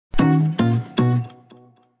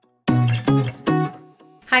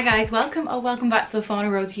Hi guys, welcome back to the Fauna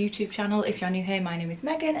Rose YouTube channel. If you're new here, my name is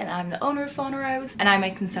Megan and I'm the owner of Fauna Rose, and I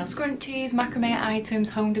make and sell scrunchies, macrame items,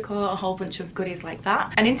 home decor, a whole bunch of goodies like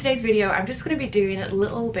that. And in today's video I'm just going to be doing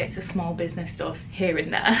little bits of small business stuff here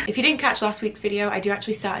and there. If you didn't catch last week's video, I do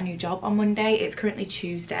actually start a new job on Monday. It's currently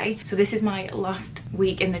Tuesday, so this is my last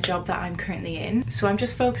week in the job that I'm currently in, so I'm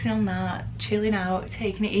just focusing on that, chilling out,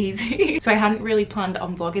 taking it easy. So I hadn't really planned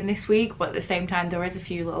on vlogging this week, but at the same time there is a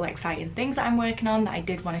few little exciting things that I'm working on that I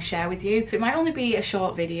did want to share with you. So it might only be a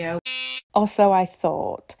short video. Also, I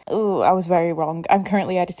thought, oh, I was very wrong. I'm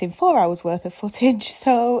currently editing 4 hours worth of footage,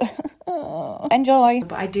 so enjoy.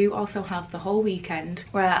 But I do also have the whole weekend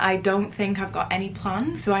where I don't think I've got any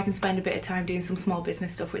plans, so I can spend a bit of time doing some small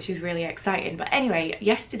business stuff, which is really exciting. But anyway,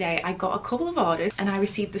 yesterday I got a couple of orders and I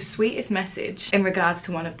received the sweetest message in regards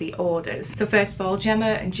to one of the orders. So first of all, Gemma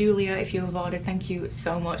and Julia, if you have ordered, thank you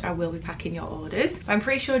so much. I will be packing your orders. I'm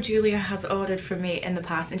pretty sure Julia has ordered from me in the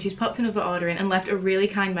past, and she's popped another order in and left a really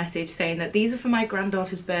kind message saying that these are for my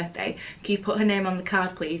granddaughter's birthday. Can you put her name on the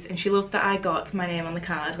card please? And she loved that I got my name on the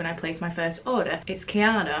card when I placed my first order. It's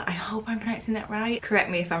Kiana. I hope I'm pronouncing that right. Correct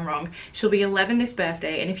me if I'm wrong. She'll be 11 this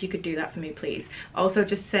birthday, and if you could do that for me please. Also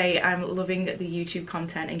just say I'm loving the YouTube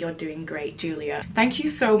content and you're doing great, Julia. Thank you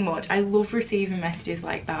so much. I love receiving messages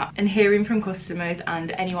like that and hearing from customers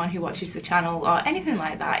and anyone who watches the channel or anything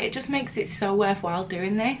like that. It just makes it so worthwhile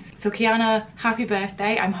doing this. So Kiana, happy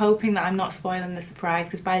birthday. I'm hoping that I'm not spoiling the surprise,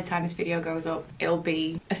 because by the time this video goes up it'll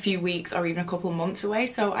be a few weeks or even a couple of months away,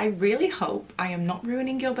 so I really hope I am not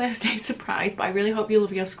ruining your birthday surprise, but I really hope you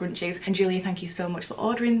love your scrunchies. And Julia, thank you so much for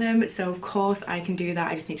ordering them. So of course I can do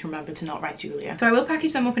that, I just need to remember to not write Julia. So I will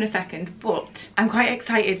package them up in a second, but I'm quite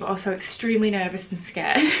excited but also extremely nervous and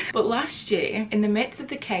scared. But last year, in the midst of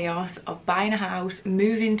the chaos of buying a house,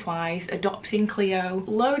 moving twice, adopting Cleo,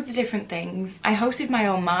 loads of different things, I hosted my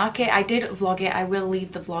own market. I did vlog it. I will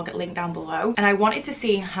leave the vlog link down below, and I wanted to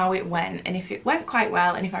see how it went, and if it went quite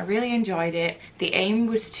well and if I really enjoyed it. The aim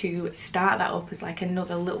was to start that up as like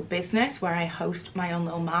another little business where I host my own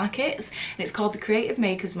little markets, and it's called the Creative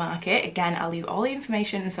Makers Market. Again, I'll leave all the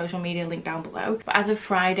information and social media link down below, but as of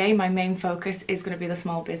Friday my main focus is going to be the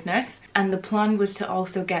small business, and the plan was to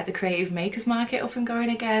also get the Creative Makers Market up and going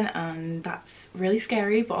again, and that's really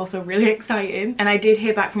scary but also really exciting. And I did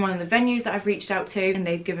hear back from one of the venues that I've reached out to, and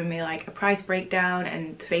they've given me like a price breakdown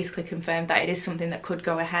and basically confirmed that it is something that could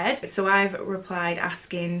go ahead. So I've replied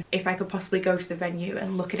asking if I could possibly go to the venue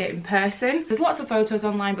and look at it in person. There's lots of photos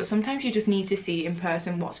online, but sometimes you just need to see in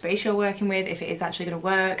person what space you're working with, if it is actually going to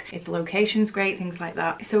work, if the location's great, things like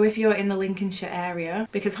that. So if you're in the Lincolnshire area,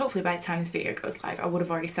 because hopefully by the time this video goes live I would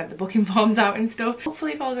have already sent the booking forms out and stuff,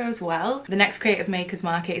 hopefully if all goes well, the next Creative Makers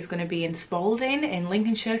Market is going to be in Spalding in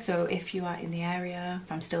Lincolnshire. So if you are in the area,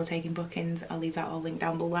 if I'm still taking bookings, I'll leave that all linked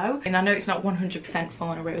down below. And I know it's not 100%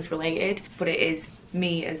 Fauna Rose related, but it is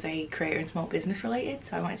me as a creator and small business related,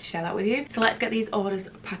 so I wanted to share that with you. So let's get these orders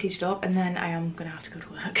packaged up and then I am gonna have to go to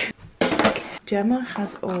work. Gemma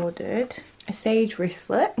has ordered a sage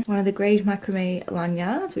wristlet, one of the grey macrame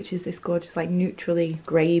lanyards, which is this gorgeous like neutrally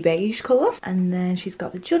grey beige colour, and then she's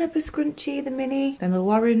got the juniper scrunchie, the mini, then the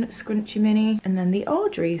Lauren scrunchie mini, and then the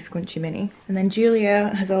Audrey scrunchie mini. And then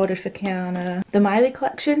Julia has ordered for Kiana the Miley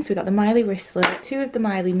collection, so we've got the Miley wristlet, 2 of the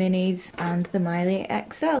Miley minis and the Miley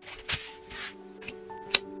XL.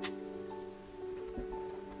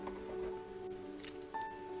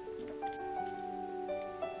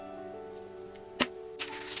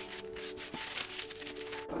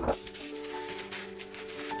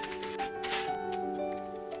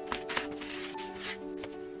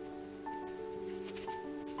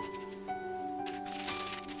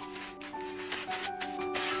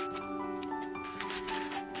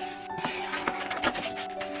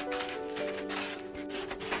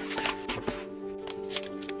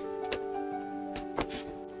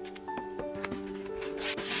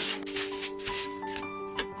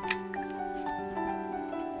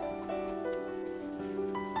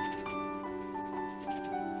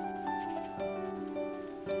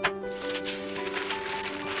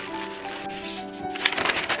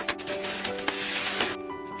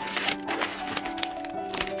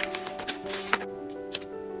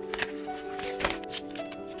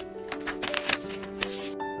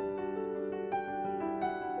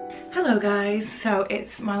 Hello guys, so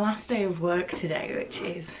it's my last day of work today, which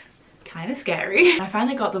is kind of scary. I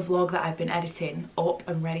finally got the vlog that I've been editing up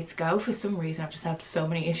and ready to go. For some reason I've just had so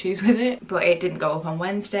many issues with it, but it didn't go up on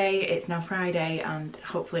Wednesday. It's now Friday and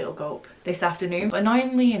hopefully it'll go up this afternoon. But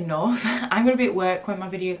annoyingly enough, I'm gonna be at work when my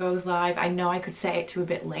video goes live. I know I could set it to a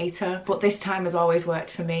bit later, but this time has always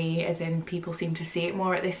worked for me, as in people seem to see it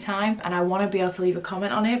more at this time, and I want to be able to leave a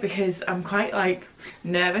comment on it because I'm quite like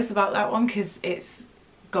nervous about that one, because it's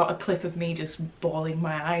got a clip of me just bawling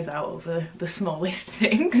my eyes out over the smallest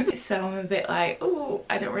things. So I'm a bit like, oh,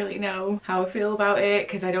 I don't really know how I feel about it,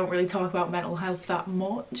 because I don't really talk about mental health that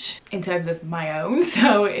much in terms of my own.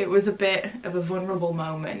 So it was a bit of a vulnerable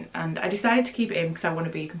moment and I decided to keep it in because I want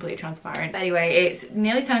to be completely transparent. But anyway, it's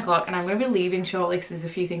nearly 10 o'clock and I'm going to be leaving shortly because there's a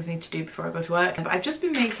few things I need to do before I go to work. But I've just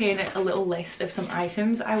been making a little list of some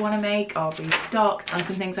items I want to make or restock, and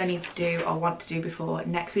some things I need to do or want to do before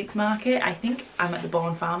next week's market. I think I'm at the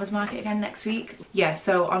Bourne Farmers Market again next week. Yeah,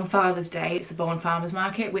 so on Father's Day it's the Bourne Farmers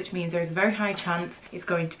Market, which means there's a very high chance it's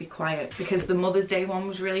going to be quiet because the Mother's Day one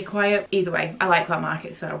was really quiet. Either way, I like that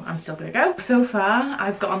market, so I'm still gonna go. So far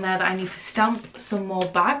I've got on there that I need to stamp some more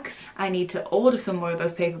bags. I need to order some more of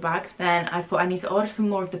those paper bags. Then I've put I need to order some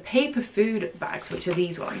more of the paper food bags, which are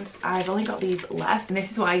these ones. I've only got these left, and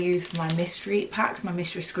this is what I use for my mystery packs, my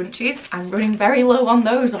mystery scrunchies. I'm running very low on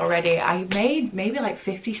those already. I made maybe like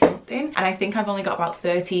 50 something and I think I've only got about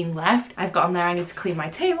 13 left. I've got on there I need to clean my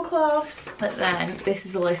tablecloths. But then this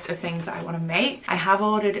is a list of things that I want to make. I have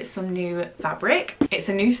ordered some new fabric. It's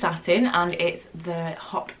a new satin and it's the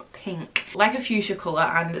hot pink, like a fuchsia colour,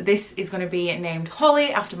 and this is going to be named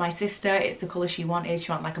Holly after my sister. It's the colour she wanted.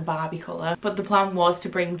 She wanted like a Barbie colour, but the plan was to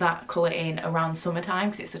bring that colour in around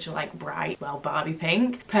summertime because it's such a like bright, well, Barbie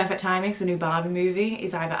pink. Perfect timing because the new Barbie movie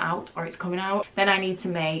is either out or it's coming out. Then I need to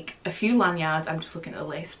make a few lanyards. I'm just looking at the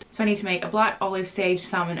list. So I need to make a black, olive, sage,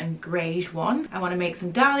 salmon and greige one. I want to make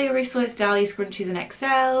some dahlia wristlets, dahlia scrunchies and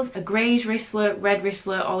XLs, a greige wristlet, red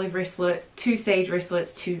wristlet, olive wristlets, 2 sage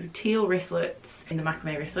wristlets, 2 teal wristlets in the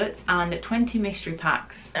macrame wristlets, and 20 mystery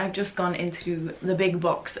packs. I've just gone into the big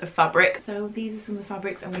box of fabric. So these are some of the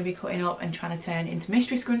fabrics I'm going to be cutting up and trying to turn into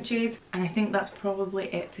mystery scrunchies, and I think that's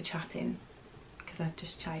probably it for chatting because I've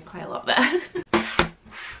just chatted quite a lot there.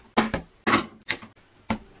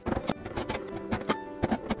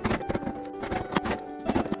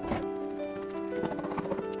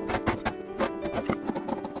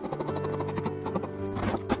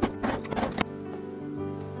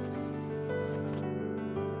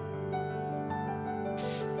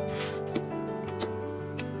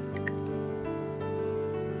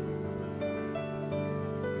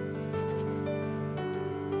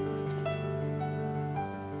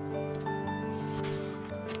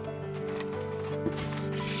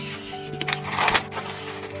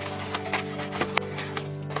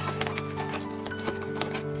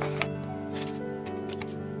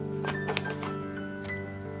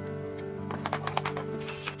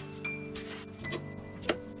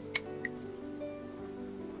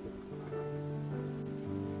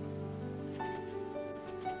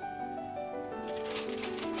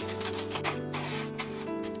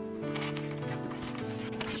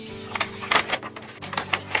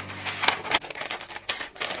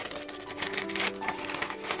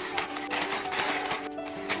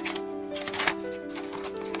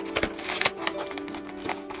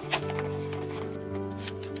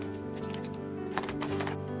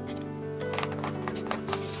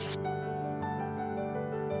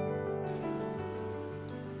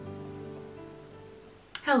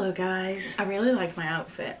 Hello guys, I really like my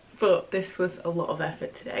outfit, but this was a lot of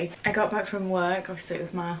effort today. I got back from work, obviously it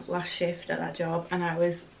was my last shift at that job, and I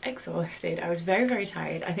was exhausted. I was very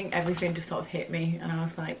tired. I think everything just sort of hit me and I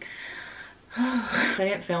was like, I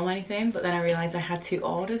didn't film anything, but then I realised I had 2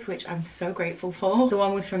 orders, which I'm so grateful for. The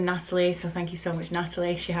one was from Natalie, so thank you so much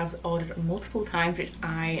Natalie. She has ordered multiple times, which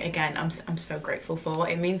I'm so grateful for.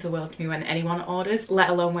 It means the world to me when anyone orders, let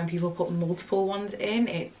alone when people put multiple ones in.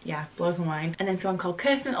 It, yeah, blows my mind. And then someone called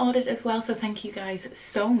Kirsten ordered as well, so thank you guys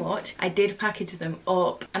so much. I did package them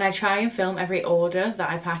up, and I try and film every order that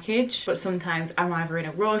I package, but sometimes I'm either in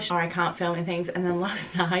a rush or I can't film any things. And then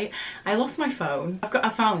last night I lost my phone. I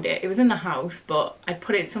found it. It was in the house, but I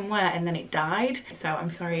put it somewhere and then it died. So I'm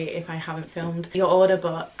sorry if I haven't filmed your order,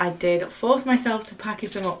 but I did force myself to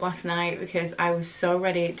package them up last night because I was so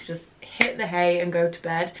ready to just hit the hay and go to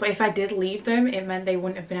bed. But if I did leave them, it meant they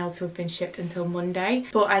wouldn't have been able to have been shipped until Monday.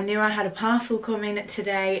 But I knew I had a parcel coming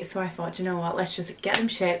today, so I thought, you know what, let's just get them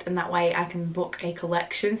shipped, and that way I can book a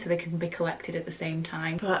collection so they can be collected at the same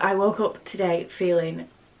time. But I woke up today feeling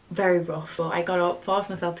very rough, but I got up, forced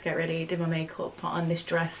myself to get ready, did my makeup, put on this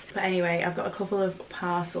dress. But anyway, I've got a couple of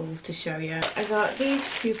parcels to show you. I got these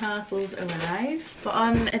 2 parcels arrive. But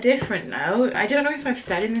on a different note, I don't know if I've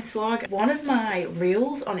said in this vlog, one of my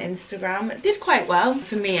reels on Instagram did quite well.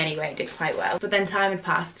 For me anyway, it did quite well. But then time had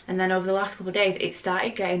passed, and then over the last couple of days, it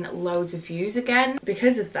started getting loads of views again.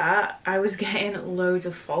 Because of that, I was getting loads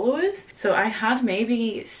of followers. So I had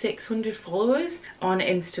maybe 600 followers on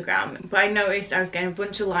Instagram, but I noticed I was getting a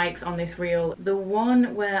bunch of likes on this reel. The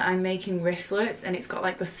one where I'm making wristlets and it's got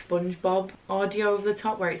like the SpongeBob audio over the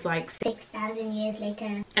top where it's like 6,000 years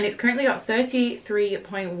later. And it's currently got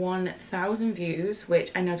 33.1 thousand views,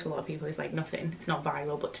 which I know to a lot of people is like nothing. It's not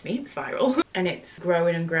viral, but to me it's viral. And it's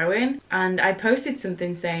growing and growing. And I posted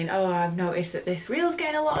something saying, oh, I've noticed that this reel's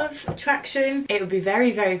getting a lot of traction. It would be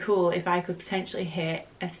very, very cool if I could potentially hit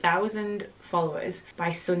 1,000 followers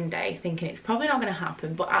by Sunday, thinking it's probably not going to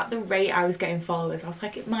happen, but at the rate I was getting followers, I was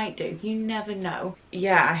like, it might do, you never know.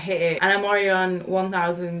 Yeah, I hit it, and I'm already on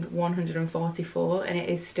 1,144 and it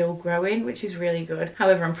is still growing, which is really good.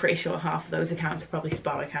 However, I'm pretty sure half of those accounts are probably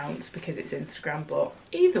spam accounts because it's Instagram, but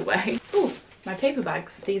either way. Oh, my paper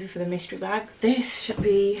bags. These are for the mystery bags. This should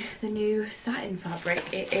be the new satin fabric.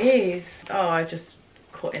 It is. Oh, I just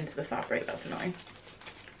cut into the fabric, that's annoying.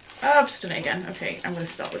 Oh, I've just done it again. Okay, I'm going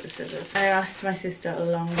to stop with the scissors. I asked my sister a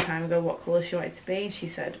long time ago what colour she wanted to be, and she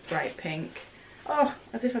said bright pink. Oh,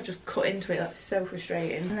 as if I've just cut into it. That's so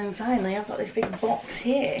frustrating. And then finally, I've got this big box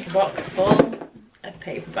here. A box full of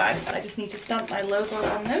paper bags. I just need to stamp my logo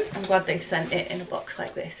on them. I'm glad they've sent it in a box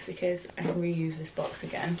like this because I can reuse this box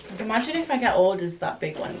again. Imagine if I get orders that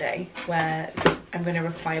big one day where I'm going to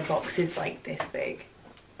require boxes like this big.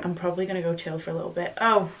 I'm probably going to go chill for a little bit.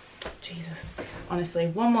 Oh, Jesus. Honestly,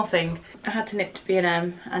 one more thing. I had to nip to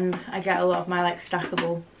B&M and I get a lot of my like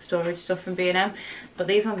stackable storage stuff from B&M, but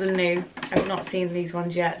these ones are new. I've not seen these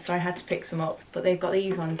ones yet, so I had to pick some up. But they've got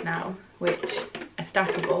these ones now, which are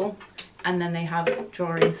stackable, and then they have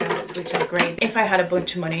drawing sets, which are great. If I had a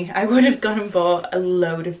bunch of money, I would have gone and bought a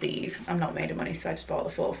load of these. I'm not made of money, so I just bought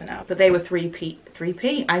the 4 for now. But they were 3p.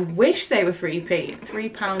 3p? I wish they were 3p.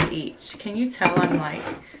 £3 each. Can you tell I'm like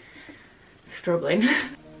struggling?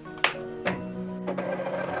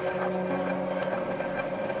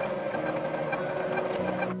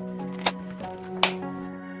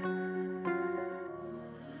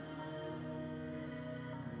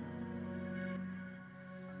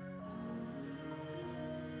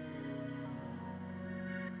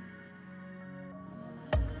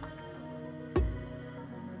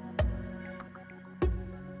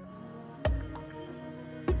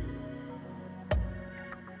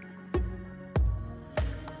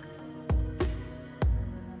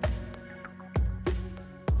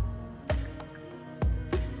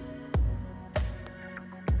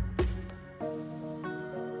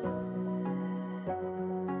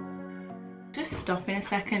 Just stop in a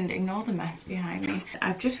second, ignore the mess behind me.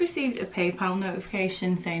 I've just received a PayPal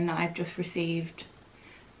notification saying that I've just received,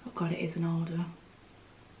 oh god, it is an order.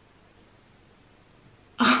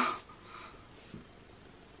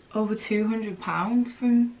 Over £200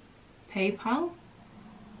 from PayPal?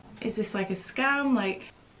 Is this like a scam? Like,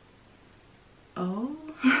 oh.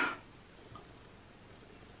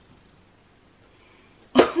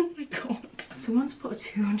 Oh my god. Someone's put a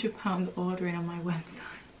 £200 order in on my website.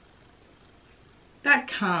 That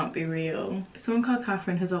can't be real. Someone called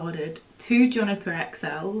Catherine has ordered 2 Juniper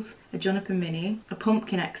XLs, a Juniper Mini, a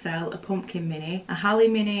Pumpkin XL, a Pumpkin Mini, a Halle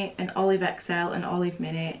Mini, an Olive XL, an Olive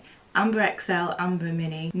Mini, Amber XL, Amber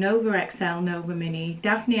Mini, Nova XL, Nova Mini,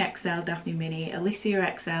 Daphne XL, Daphne Mini,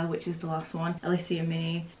 Alicia XL, which is the last one, Alicia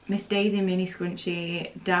Mini, Miss Daisy Mini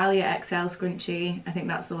Scrunchie, Dahlia XL Scrunchie, I think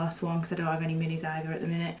that's the last one because I don't have any minis either at the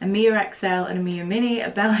minute, a Mia XL and a Mia Mini, a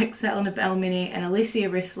Belle XL and a Belle Mini, an Alicia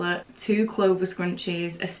wristlet, 2 Clover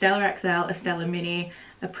Scrunchies, a Stella XL, a Stella Mini,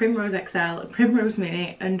 a Primrose XL, a Primrose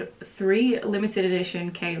Mini, and 3 limited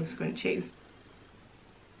edition Kale Scrunchies.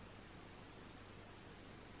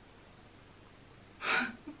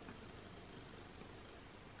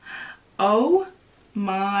 Oh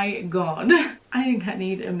my god. I think I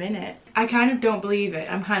need a minute. I kind of don't believe it.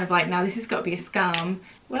 I'm kind of like, now this has got to be a scam.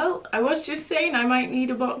 Well, I was just saying I might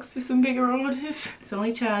need a box for some bigger orders. It's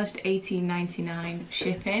only charged £18.99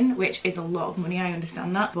 shipping, which is a lot of money, I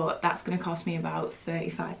understand that, but that's going to cost me about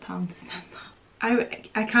 £35 to send that.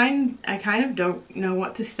 I kind of don't know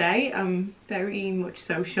what to say. I'm very much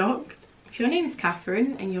so shocked. If your name is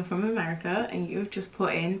Catherine and you're from America and you've just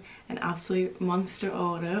put in an absolute monster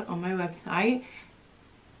order on my website,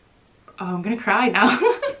 oh, I'm gonna cry now.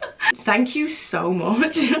 Thank you so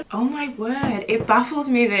much. Oh my word, it baffles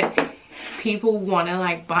me that people want to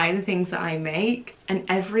like buy the things that I make, and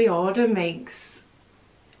every order makes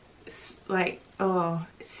like, oh,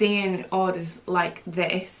 seeing orders like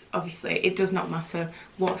this, obviously it does not matter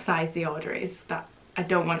what size the order is, that I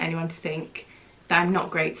don't want anyone to think that I'm not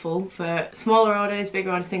grateful for smaller orders, bigger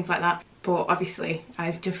orders, things like that. But obviously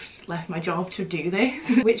I've just left my job to do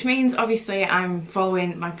this which means obviously I'm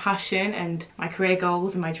following my passion and my career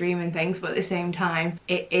goals and my dream and things, but at the same time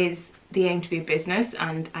it is the aim to be a business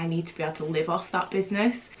and I need to be able to live off that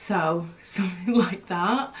business. So something like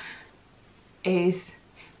that is,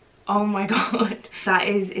 oh my god, that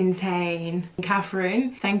is insane.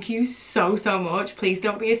 Catherine, thank you so much. Please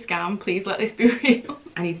don't be a scam, please let this be real.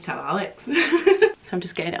 I need to tell Alex. So I'm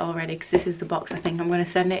just getting it all ready because this is the box I think I'm going to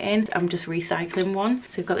send it in. I'm just recycling one.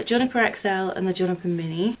 So we've got the Juniper XL and the Juniper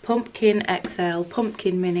Mini, Pumpkin XL,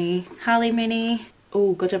 Pumpkin Mini, Hallie Mini.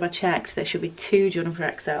 Oh, good job I checked. There should be 2 Juniper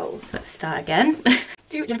XLs. Let's start again.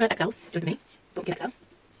 2 Juniper XLs, Juniper Mini, Pumpkin XL,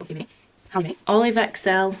 Pumpkin Mini, Hallie Mini, Olive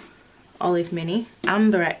XL, Olive Mini,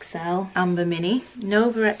 Amber XL, Amber Mini,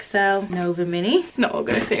 Nova XL, Nova Mini. It's not all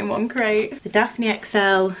going to fit in one crate. The Daphne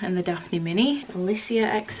XL and the Daphne Mini,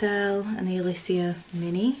 Alicia XL and the Alicia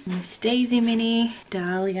Mini, Miss Daisy Mini,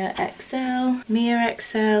 Dahlia XL, Mia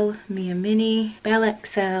XL, Mia Mini, Belle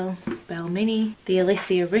XL, Belle Mini, the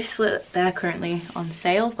Alicia wristlet. They're currently on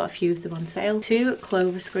sale. I've got a few of them on sale. 2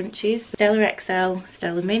 Clover scrunchies, Stella XL,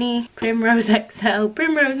 Stella Mini, Primrose XL,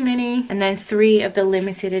 Primrose Mini, and then 3 of the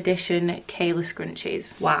limited edition Kayla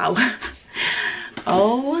scrunchies. Wow.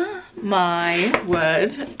 Oh my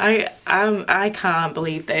word, I can't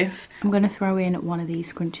believe this. I'm gonna throw in one of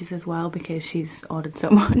these scrunchies as well because she's ordered so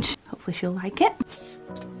much. Hopefully she'll like it.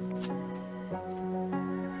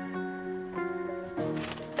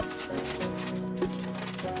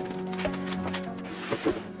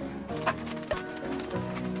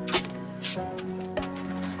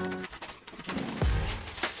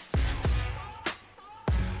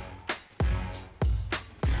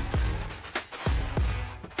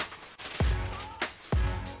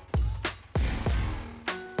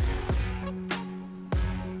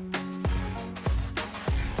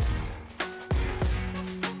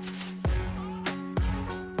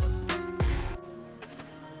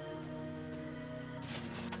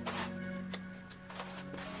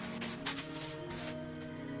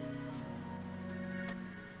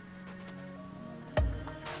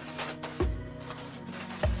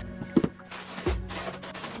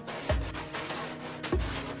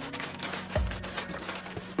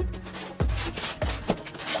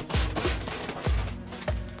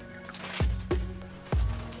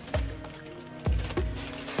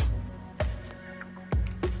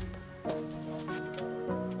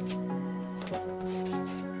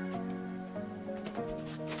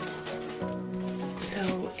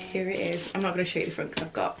 Here it is. I'm not going to show you the front because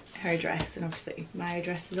I've got her address and obviously my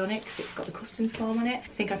address is on it because it's got the customs form on it. I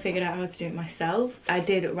think I figured out how to do it myself. I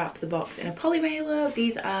did wrap the box in a poly mailer.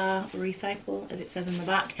 These are recyclable as it says on the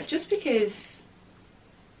back, just because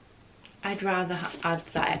I'd rather add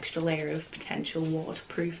that extra layer of potential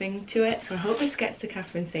waterproofing to it. So I hope this gets to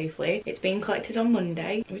Catherine safely. It's being collected on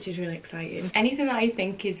Monday, which is really exciting. Anything that I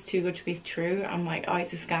think is too good to be true, I'm like, oh,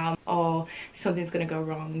 it's a scam or something's gonna go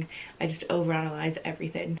wrong. I just overanalyze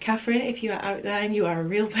everything. Catherine, if you are out there and you are a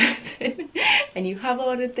real person and you have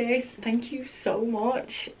ordered this, thank you so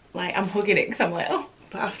much. Like, I'm hugging it because I'm like, oh.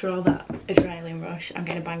 But after all that adrenaline rush, I'm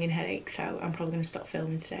getting a banging headache, so I'm probably going to stop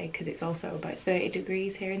filming today because it's also about 30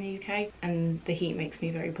 degrees here in the UK and the heat makes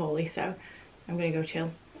me very poorly, so I'm going to go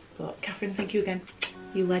chill. But Catherine, thank you again.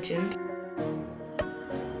 You legend.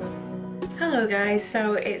 Hello guys,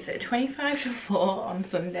 so it's 25 to 4 on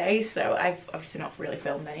Sunday, so I've obviously not really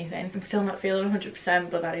filmed anything. I'm still not feeling 100%,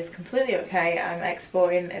 but that is completely okay. I'm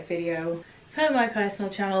exporting a video for my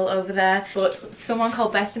personal channel over there, but someone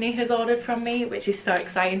called Bethany has ordered from me, which is so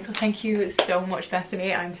exciting, so thank you so much,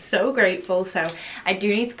 Bethany. I'm so grateful. So I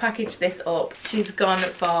do need to package this up. She's gone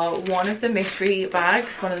for one of the mystery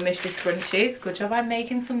bags, one of the mystery scrunchies. Good job I'm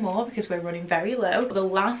making some more because we're running very low. The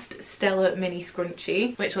last Stella mini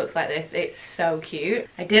scrunchie, which looks like this. It's so cute.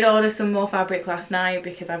 I did order some more fabric last night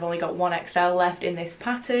because I've only got 1 XL left in this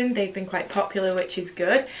pattern. They've been quite popular, which is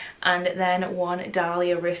good. And then 1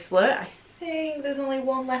 Dahlia wristlet. I think there's only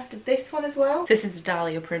 1 left of this one as well. So this is the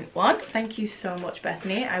Dahlia print one. Thank you so much,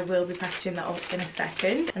 Bethany. I will be packaging that up in a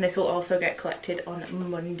second, and this will also get collected on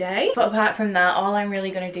Monday. But apart from that, all I'm really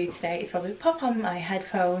going to do today is probably pop on my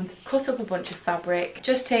headphones, cut up a bunch of fabric,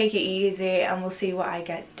 just take it easy, and we'll see what I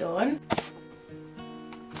get done.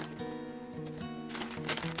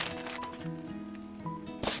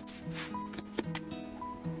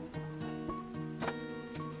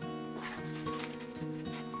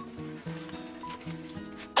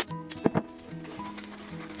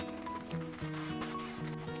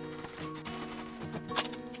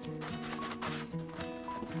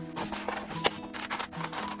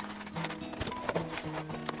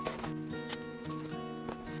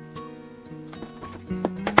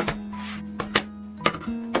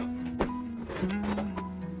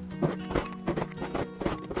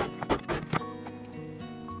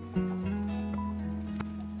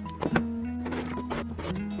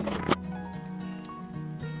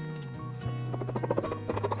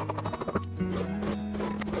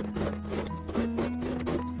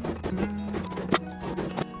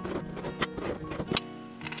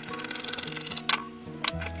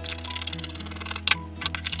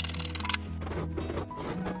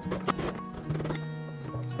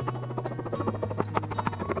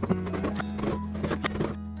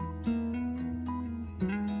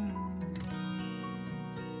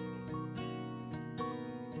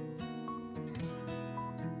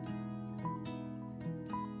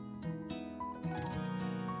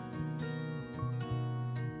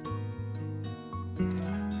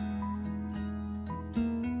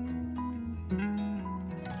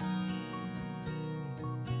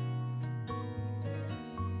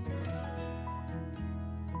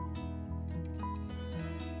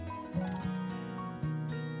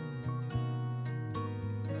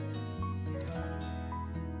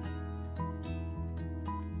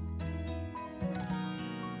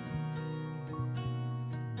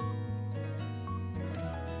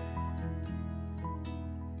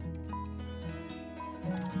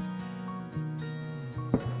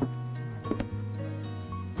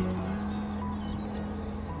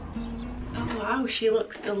 wow, she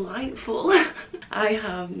looks delightful. I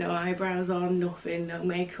have no eyebrows on, nothing, no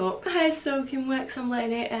makeup. My hair's soaking wet because I'm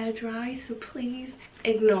letting it air dry, so please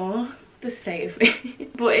ignore the state of me.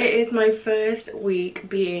 But it is my first week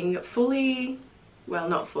being fully, well,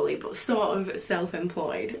 not fully, but sort of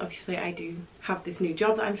self-employed. Obviously I do have this new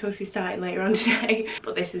job that I'm supposed to be starting later on today,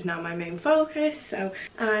 but this is now my main focus. So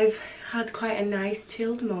I've had quite a nice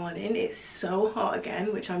chilled morning. It's so hot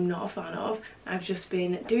again, which I'm not a fan of. I've just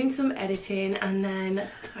been doing some editing, and then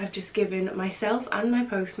I've just given myself and my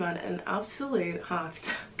postman an absolute heart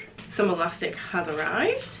attack. Some elastic has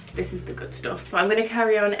arrived. This is the good stuff. But I'm going to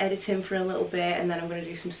carry on editing for a little bit, and then I'm going to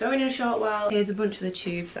do some sewing in a short while. Here's a bunch of the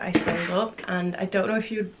tubes that I sewed up, and I don't know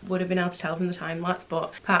if you would have been able to tell from the time lapse,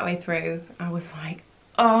 but partway through I was like,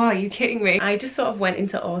 oh, are you kidding me? I just sort of went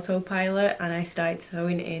into autopilot and I started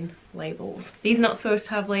sewing in labels. These are not supposed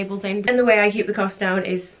to have labels in, and the way I keep the cost down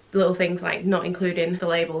is little things like not including the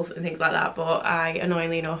labels and things like that, but I,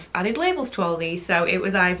 annoyingly enough, added labels to all these. So it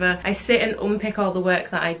was either I sit and unpick all the work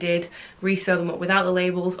that I did, resew them up without the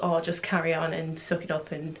labels, or just carry on and suck it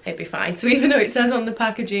up and it'd be fine. So even though it says on the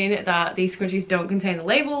packaging that these scrunchies don't contain the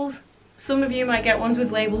labels, some of you might get ones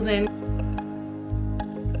with labels in.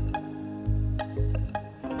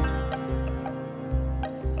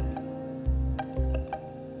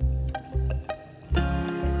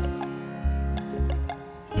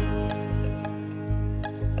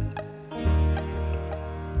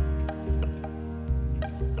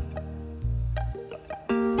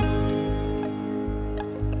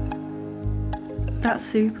 That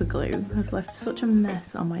super glue has left such a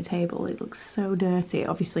mess on my table. It looks so dirty.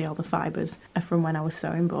 Obviously all the fibres are from when I was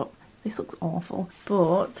sewing, but this looks awful.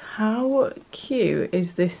 But how cute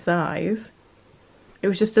is this size? It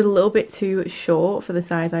was just a little bit too short for the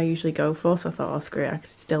size I usually go for, so I thought, oh screw it, I could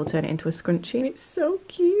still turn it into a scrunchie, and it's so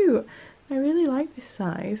cute. I really like this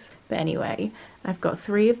size. But anyway, I've got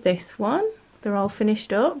 3 of this one. They're all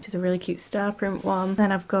finished up, which is a really cute star print one.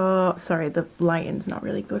 Then I've got, sorry, the lighting's not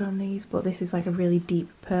really good on these, but this is like a really deep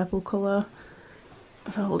purple colour.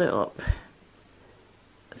 If I hold it up,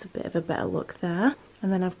 it's a bit of a better look there.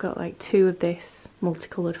 And then I've got like 2 of this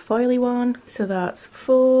multicoloured foily one. So that's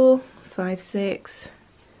 4, 5, 6,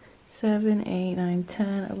 7, 8, 9,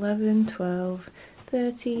 10, 11, 12,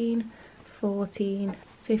 13, 14,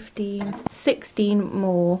 15, 16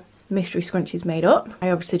 more mystery scrunchies made up.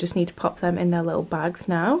 I obviously just need to pop them in their little bags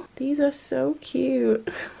now. These are so cute.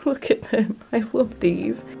 Look at them. I love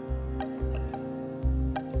these.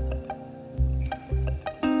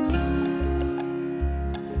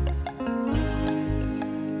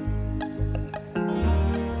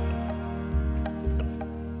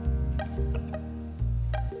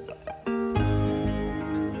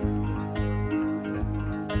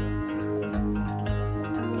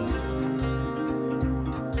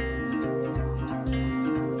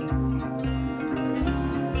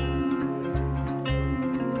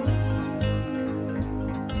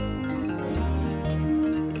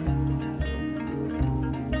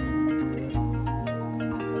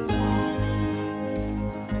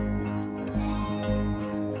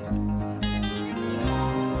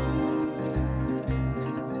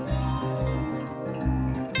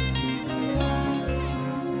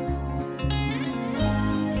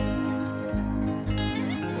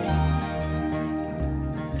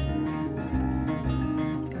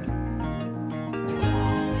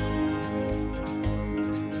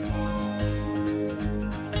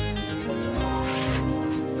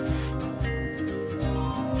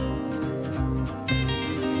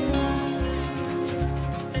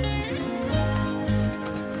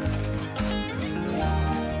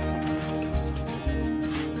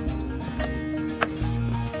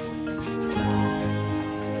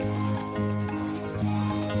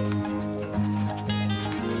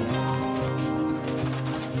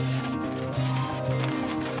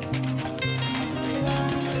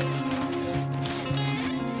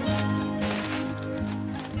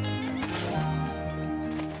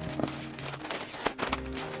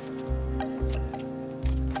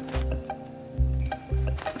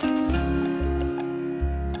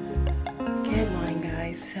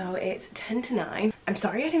 So it's 10 to 9. I'm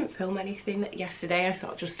sorry I didn't film anything yesterday. I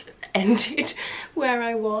sort of just ended where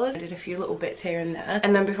I was. I did a few little bits here and there,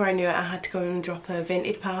 and then before I knew it I had to go and drop a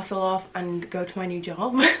vintage parcel off and go to my new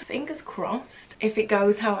job. Fingers crossed. If it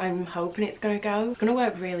goes how I'm hoping it's gonna go, it's gonna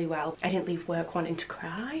work really well. I didn't leave work wanting to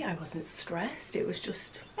cry. I wasn't stressed. It was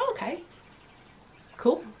just, oh, okay,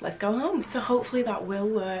 cool, let's go home. So hopefully that will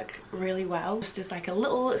work really well, just as like a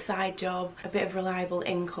little side job, a bit of reliable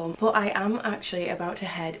income. But I am actually about to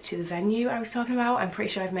head to the venue I was talking about. I'm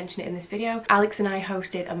pretty sure I've mentioned it in this video. Alex and I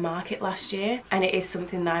hosted a market last year, and it is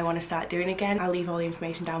something that I want to start doing again. I'll leave all the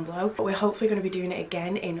information down below. But we're hopefully going to be doing it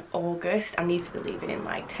again in August. I need to be leaving in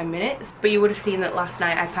like 10 minutes. But you would have seen that last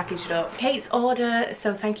night I packaged up Kate's order,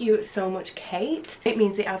 so thank you so much, Kate. It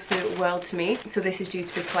means the absolute world to me. So this is due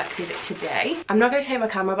to be collected today. I'm not going to take my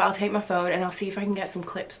camera, but I'll take my phone and I'll see if I can get some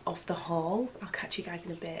clips off the haul. I'll catch you guys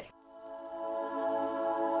in a bit.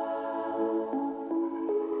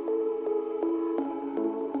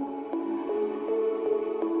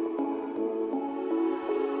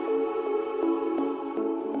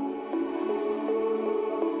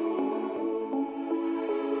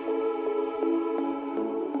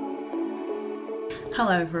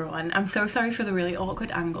 Hello everyone, I'm so sorry for the really awkward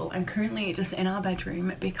angle. I'm currently just in our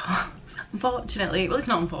bedroom because unfortunately, well, it's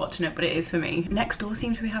not unfortunate, but it is for me, next door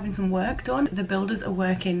seems to be having some work done. The builders are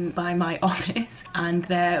working by my office and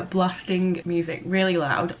they're blasting music really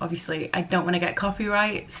loud. Obviously I don't want to get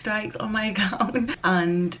copyright strikes on my account,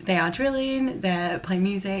 and they are drilling, they're playing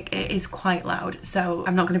music. It is quite loud, so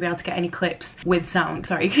I'm not going to be able to get any clips with sound.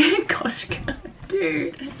 Sorry. Gosh,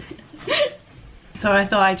 dude. So I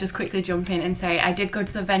thought I'd just quickly jump in and say I did go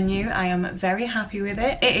to the venue. I am very happy with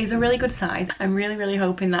it. It is a really good size. I'm really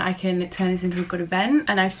hoping that I can turn this into a good event.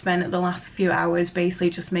 And I've spent the last few hours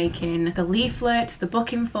basically just making the leaflets, the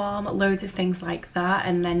booking form, loads of things like that.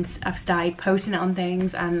 And then I've started posting it on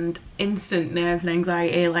things, and instant nerves and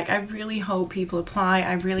anxiety. Like, I really hope people apply.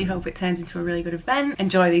 I really hope it turns into a really good event.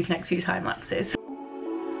 Enjoy these next few time lapses.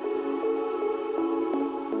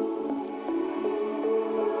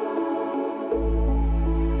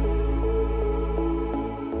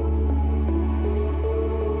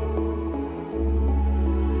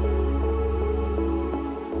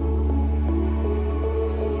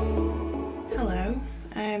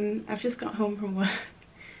 I've just got home from work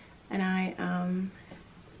and I am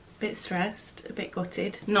a bit stressed, a bit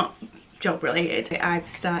gutted, not job related. I've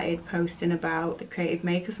started posting about the Creative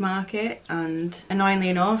Makers Market, and annoyingly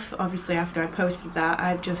enough, obviously after I posted that,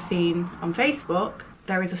 I've just seen on Facebook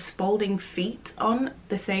there is a Spalding Feet on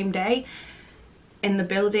the same day in the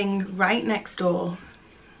building right next door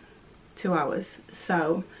to ours.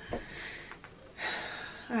 So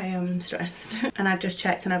I am stressed. And I've just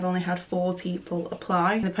checked and I've only had 4 people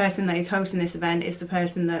apply. The person that is hosting this event is the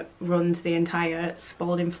person that runs the entire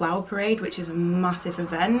Spalding Flower Parade, which is a massive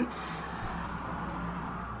event.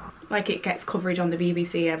 Like, it gets coverage on the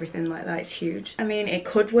BBC, everything like that. It's huge. I mean, it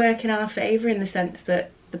could work in our favour in the sense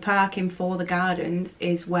that the parking for the gardens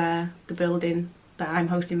is where the building that I'm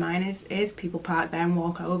hosting mine is. People park there and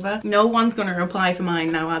walk over. No one's going to apply for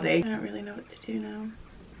mine now, are they? I don't really know what to do now.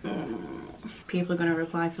 People are going to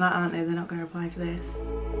reply for that, aren't they? They're not going to reply for this.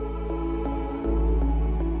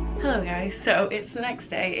 Hello guys, so it's the next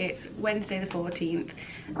day. It's Wednesday the 14th.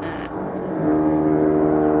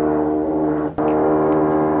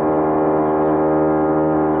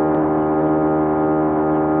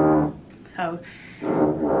 So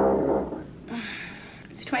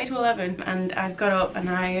it's 20 to 11 and I've got up and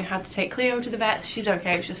I had to take Cleo to the vets. She's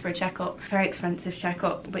okay, it's just for a checkup, very expensive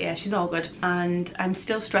checkup, but yeah, she's all good. And I'm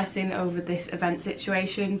still stressing over this event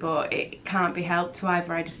situation, but it can't be helped, so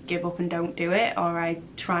either I just give up and don't do it, or I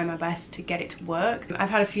try my best to get it to work. I've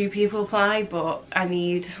had a few people apply, but I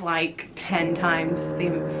need like 10 times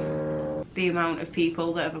the amount of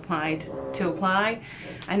people that have applied to apply.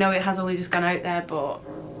 I know it has only just gone out there, but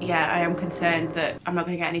yeah, I am concerned that I'm not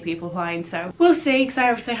going to get any people applying, so we'll see, because I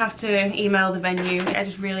obviously have to email the venue. I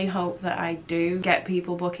just really hope that I do get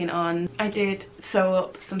people booking on. I did sew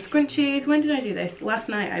up some scrunchies. When did I do this? Last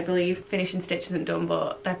night, I believe. Finishing stitch isn't done,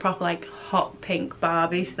 but they're proper like hot pink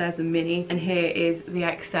Barbie. So there's the mini and here is the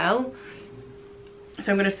XL.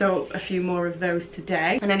 So I'm going to sew up a few more of those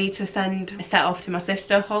today, and I need to send a set off to my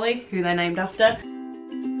sister Holly, who they're named after.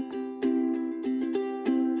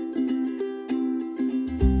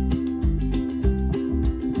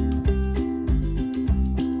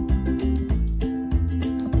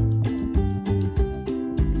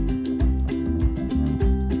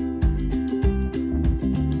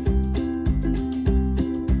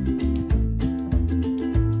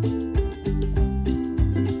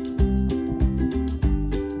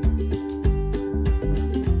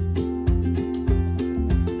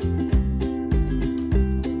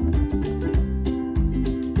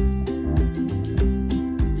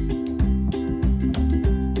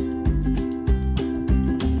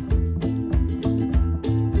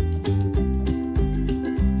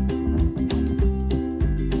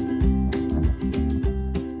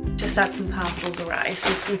 parcels arrived, so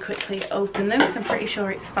I'm just going to quickly open them because I'm pretty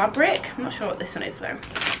sure it's fabric. I'm not sure what this one is though.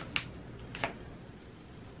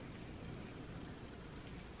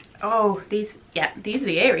 Oh, these are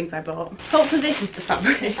the earrings I bought. Hopefully this is the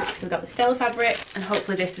fabric. So we've got the Stella fabric, and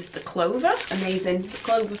hopefully this is the clover. Amazing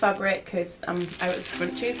clover fabric, because I'm out of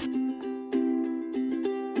scrunchies.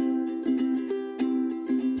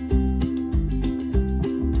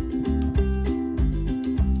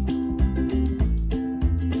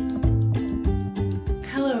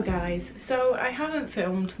 Guys, so I haven't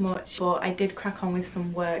filmed much, but I did crack on with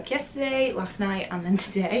some work yesterday, last night, and then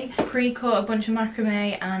today. Pre-cut a bunch of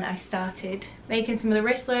macrame and I started making some of the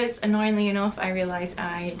wristlets. Annoyingly enough, I realised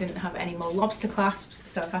I didn't have any more lobster clasps,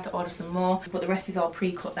 so I've had to order some more, but the rest is all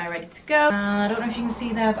pre-cut there, ready to go. I don't know if you can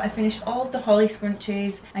see there, but I finished all of the holly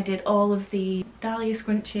scrunchies. I did all of the dahlia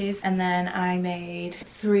scrunchies, and then I made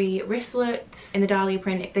 3 wristlets in the dahlia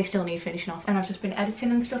print. They still need finishing off, and I've just been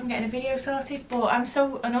editing and stuff and getting a video sorted, but I'm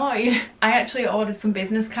so annoyed. I actually ordered some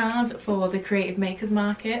business cards for the Creative Makers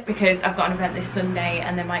Market because I've got an event this Sunday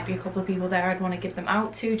and there might be a couple of people there I'd want to give them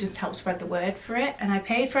out to, just help spread the word for it. And I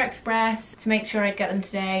paid for express to make sure I'd get them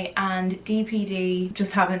today, and DPD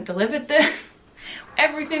just haven't delivered them.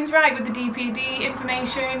 Everything's right with the DPD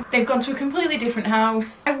information. They've gone to a completely different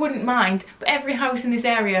house. I wouldn't mind, but every house in this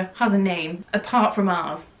area has a name apart from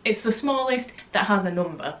ours. It's the smallest that has a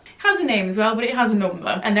number. It has a name as well, but it has a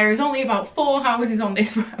number. And there is only about 4 houses on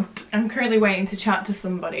this road. I'm currently waiting to chat to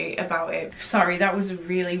somebody about it. Sorry, that was a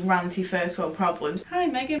really ranty first world problems. Hi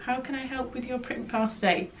Megan, how can I help with your print pass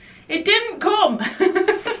today? It didn't come!